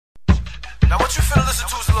Now what you finna listen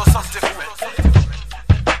to is a little something different, man.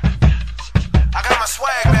 I got my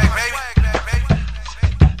swag back, baby.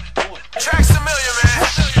 Traxamillion, man.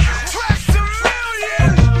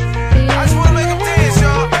 Traxamillion. I just wanna make them dance,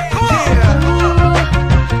 y'all. Come on.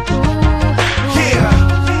 Yeah.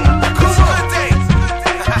 It's a good day.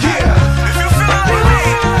 Yeah. If you feelin' like me,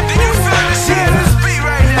 then you feelin' this shit. This beat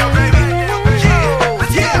right now, baby.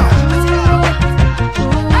 Yeah.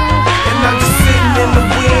 And I'm just sitting in the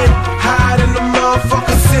wind, hiding the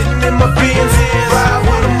motherfucker, sitting in my Benz, ride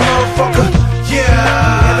with a motherfucker.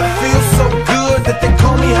 Yeah. And it feels so good that they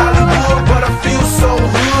call me Hollywood, but I feel so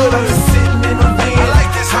good. I'm just sitting in the wind, I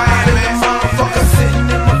like this right here, hiding the man. motherfucker, sitting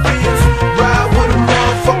in my Benz, ride with a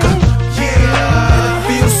motherfucker. Yeah. And it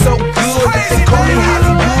feels so good that they call me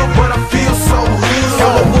Hollywood, but I feel so good. Yo,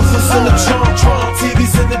 the woofers in the trunk,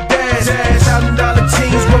 TVs in the dash, $1,000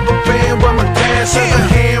 jeans, rubber band, run my dash, other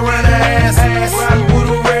hand round her ass, riding with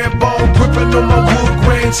a red bone, gripping on my wood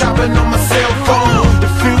grain, chopping on my cell phone.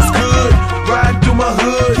 It feels good, riding through my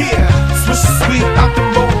hood. Switch the sweet out the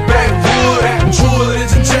moat backwood,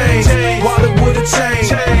 jewelers and chains, wallet with a chain.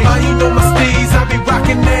 You know my steez, I be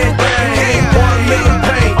rocking that thing. $1 million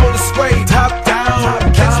paint on the spray, top down.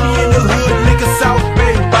 Catch me in the hood, nigga, South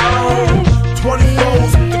Bay bound.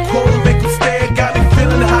 24s, the quota make them stare. Got me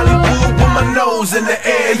feeling Hollywood with my nose in the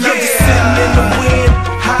air. Yeah, just sitting in the wind,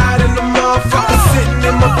 hiding the motherfucker, sitting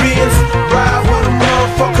in my Benz, ride with a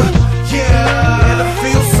motherfucker. Yeah, and it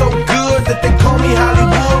feels so good that they call me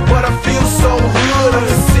Hollywood, but I feel so good. I'm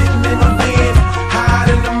just sitting in the wind,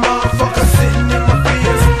 hiding the motherfucker, sitting in my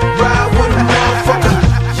Benz, ride with a motherfucker.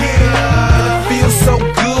 Yeah, and it feels so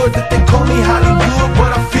good that they call me Hollywood,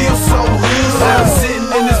 but I feel so good. I'm sitting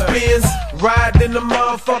in this Benz, riding the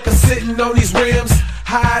motherfucker, sitting on these rims,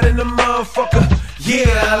 hiding the motherfucker.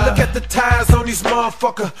 Yeah, look at the tires on these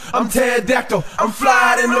motherfucker. I'm pterodactyl, I'm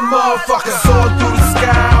flying in the motherfucker. Soaring through the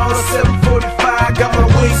sky on a 745. Got my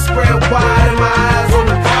wings spread wide and my eyes on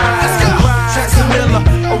the prize. Traxamillion,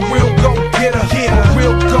 a real go-getter, a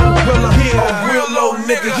real go-gorilla, a real old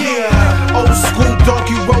nigga. Yeah, old school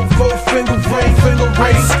donkey road, 4-finger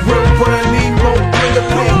race, real brand Nemo,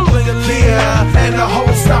 bling-a-ling. Yeah, and the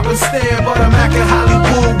whole stop and stare, but I'm acting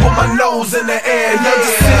Hollywood with my nose in the air. Yeah,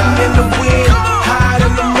 just sitting in the wind,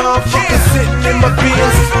 hiding the motherfucker, sitting in my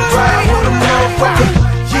Benz,